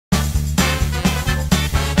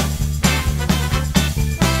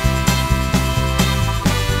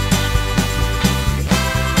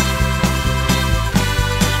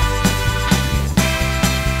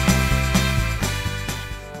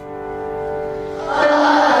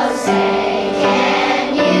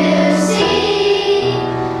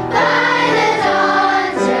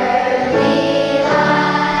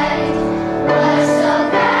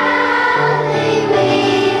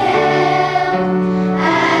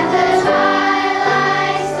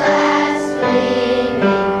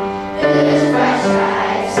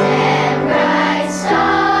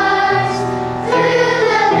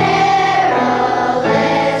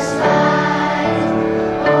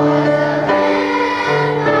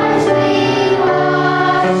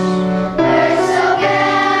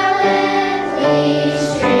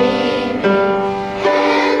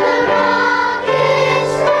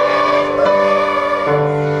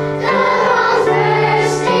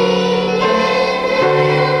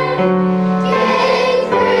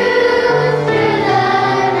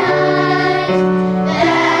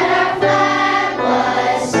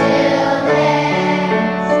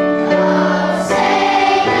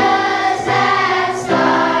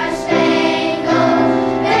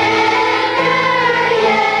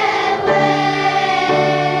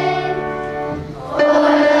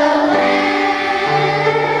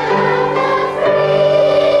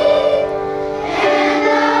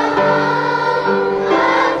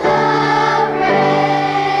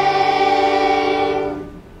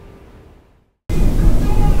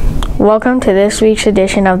Welcome to this week's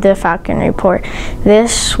edition of the Falcon Report.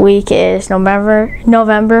 This week is November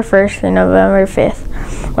 1st and November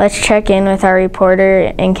 5th. Let's check in with our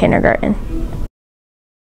reporter in kindergarten.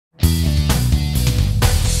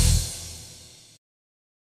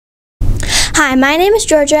 Hi, my name is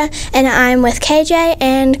Georgia, and I'm with KJ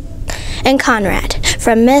and Conrad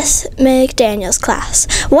from Miss McDaniel's class.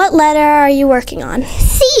 What letter are you working on?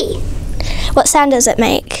 C. What sound does it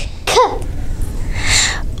make? K.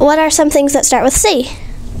 What are some things that start with C?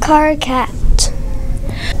 Car, cat.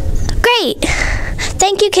 Great!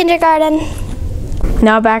 Thank you, kindergarten.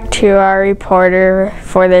 Now back to our reporter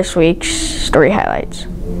for this week's story highlights.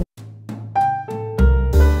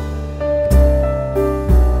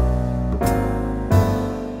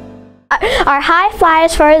 Our high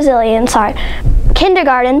flyers for resilience are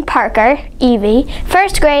kindergarten, Parker, Evie;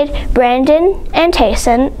 first grade, Brandon and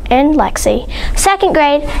Tayson and Lexi; second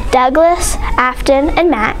grade, Douglas, Afton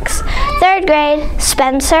and Max; third grade,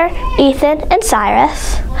 Spencer, Ethan and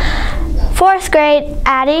Cyrus; fourth grade,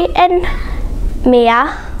 Addie and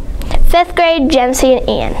Mia; fifth grade, Jency and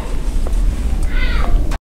Ian.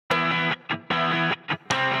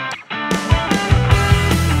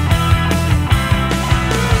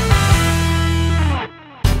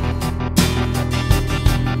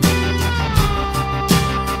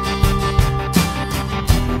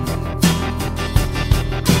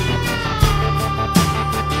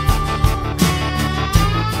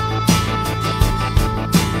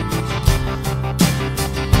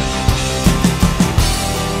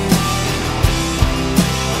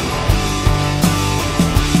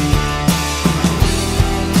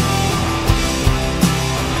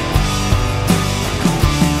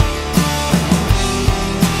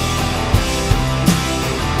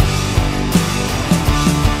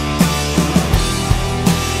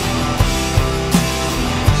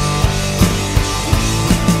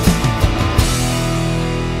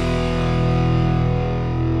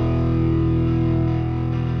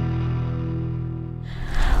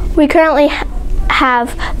 We currently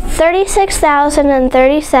have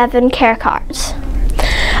 36,037 care cards.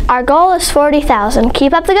 Our goal is 40,000.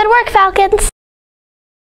 Keep up the good work, Falcons!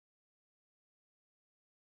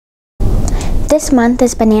 This month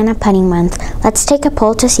is Banana Pudding Month. Let's take a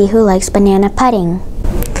poll to see who likes banana pudding.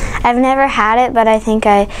 I've never had it, but I think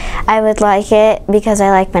I would like it because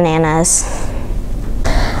I like bananas.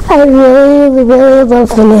 I really love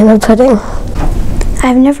banana pudding.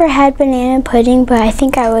 I've never had banana pudding, but I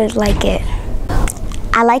think I would like it.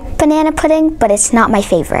 I like banana pudding, but it's not my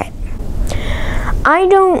favorite. I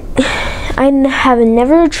have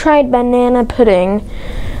never tried banana pudding,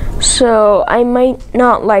 so I might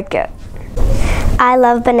not like it. I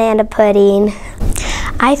love banana pudding.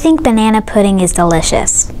 I think banana pudding is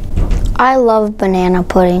delicious. I love banana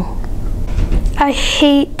pudding. I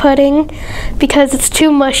hate pudding because it's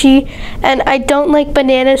too mushy, and I don't like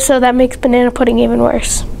bananas, so that makes banana pudding even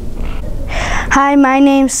worse. Hi, my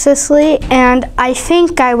name's Cicely, and I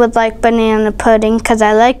think I would like banana pudding because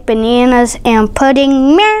I like bananas and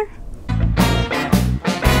pudding. Meh.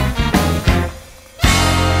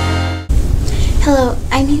 Hello,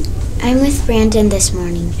 I'm with Brandon this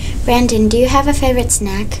morning. Brandon, do you have a favorite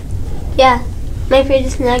snack? Yeah, my favorite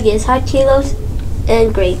snack is hot Cheetos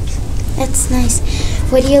and grapes. That's nice.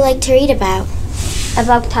 What do you like to read about?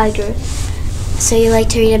 About tigers. So you like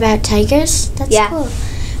to read about tigers? That's cool.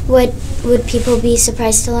 What would people be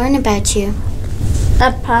surprised to learn about you?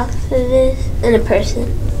 A positive and a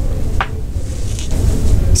person.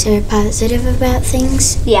 So you're positive about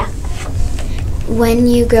things? Yeah. When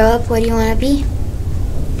you grow up, what do you want to be?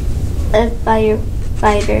 A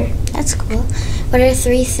firefighter. That's cool. What are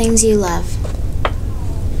 3 things you love?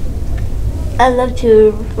 I love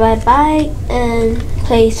to ride bike and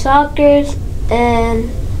play soccer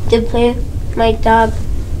and to play with my dog,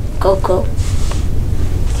 Coco.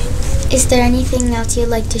 Is there anything else you'd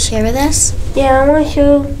like to share with us? Yeah, I want to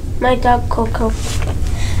show my dog, Coco.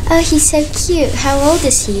 Oh, he's so cute. How old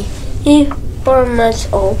is he? He's 4 months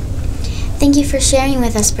old. Thank you for sharing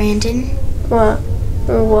with us, Brandon. Well,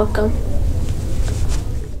 you're welcome.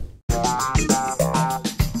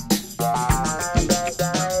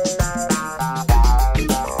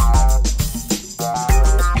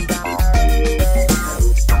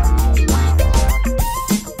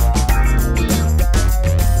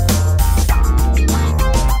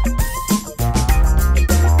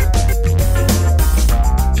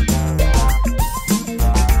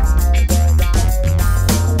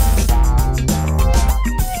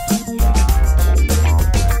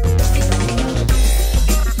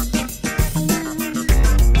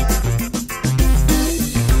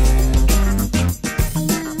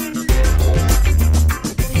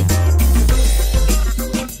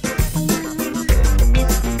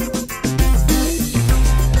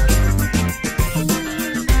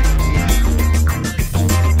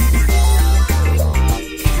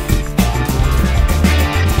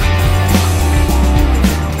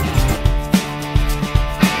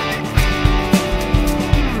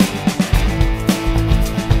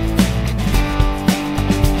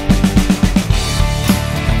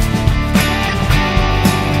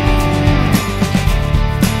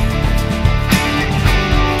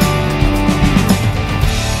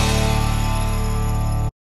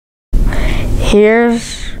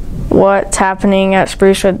 Here's what's happening at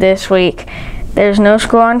Sprucewood this week. There's no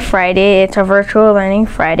school on Friday. It's a virtual learning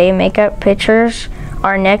Friday. Makeup pictures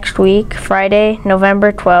are next week, Friday,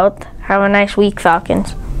 November 12th. Have a nice week,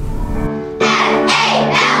 Falcons.